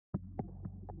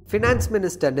Finance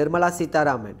Minister Nirmala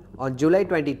Sitharaman on July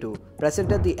 22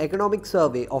 presented the Economic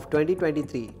Survey of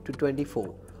 2023 to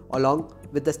 24 along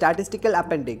with the statistical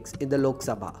appendix in the Lok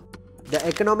Sabha. The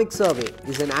Economic Survey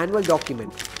is an annual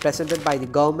document presented by the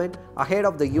government ahead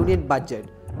of the union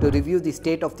budget to review the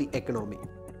state of the economy.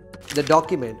 The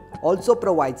document also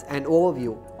provides an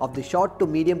overview of the short to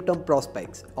medium-term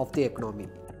prospects of the economy.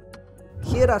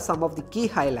 Here are some of the key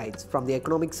highlights from the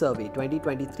Economic Survey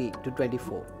 2023 to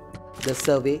 24. The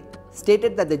survey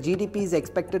stated that the GDP is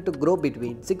expected to grow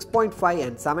between 6.5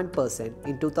 and 7%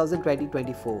 in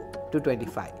 2020-24 to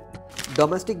 25.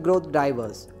 Domestic growth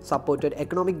drivers supported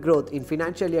economic growth in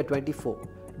financial year 24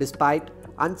 despite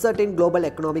uncertain global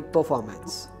economic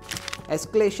performance.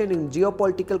 Escalation in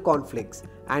geopolitical conflicts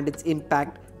and its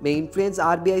impact may influence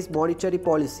RBI's monetary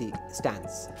policy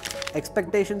stance.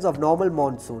 Expectations of normal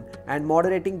monsoon and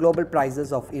moderating global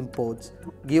prices of imports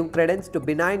give credence to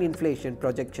benign inflation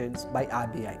projections by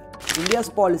RBI. India's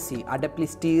policy adeptly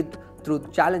steered through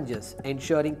challenges,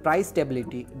 ensuring price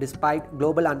stability despite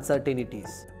global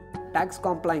uncertainties. Tax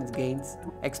compliance gains,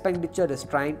 expenditure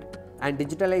restraint, and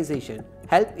digitalization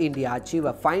help India achieve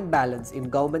a fine balance in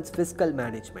government's fiscal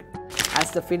management.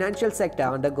 As the financial sector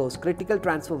undergoes critical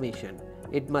transformation,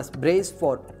 it must brace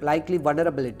for likely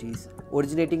vulnerabilities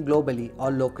originating globally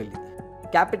or locally.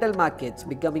 Capital markets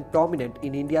becoming prominent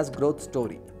in India's growth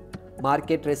story.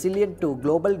 Market resilient to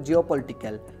global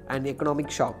geopolitical and economic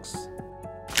shocks.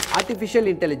 Artificial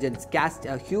intelligence casts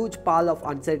a huge pall of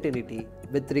uncertainty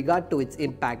with regard to its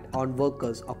impact on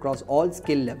workers across all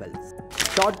skill levels.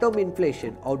 Short-term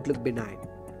inflation outlook benign,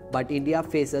 but India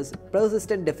faces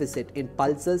persistent deficit in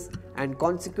pulses and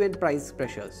consequent price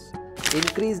pressures.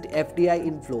 Increased FDI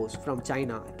inflows from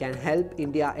China can help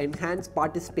India enhance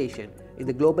participation in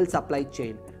the global supply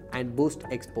chain and boost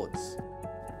exports.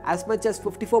 As much as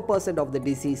 54% of the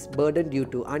disease burden due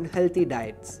to unhealthy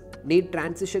diets need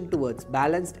transition towards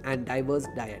balanced and diverse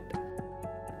diet.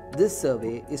 This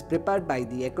survey is prepared by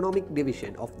the Economic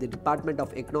Division of the Department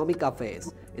of Economic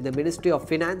Affairs in the Ministry of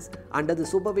Finance under the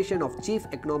supervision of Chief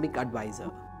Economic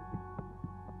Advisor.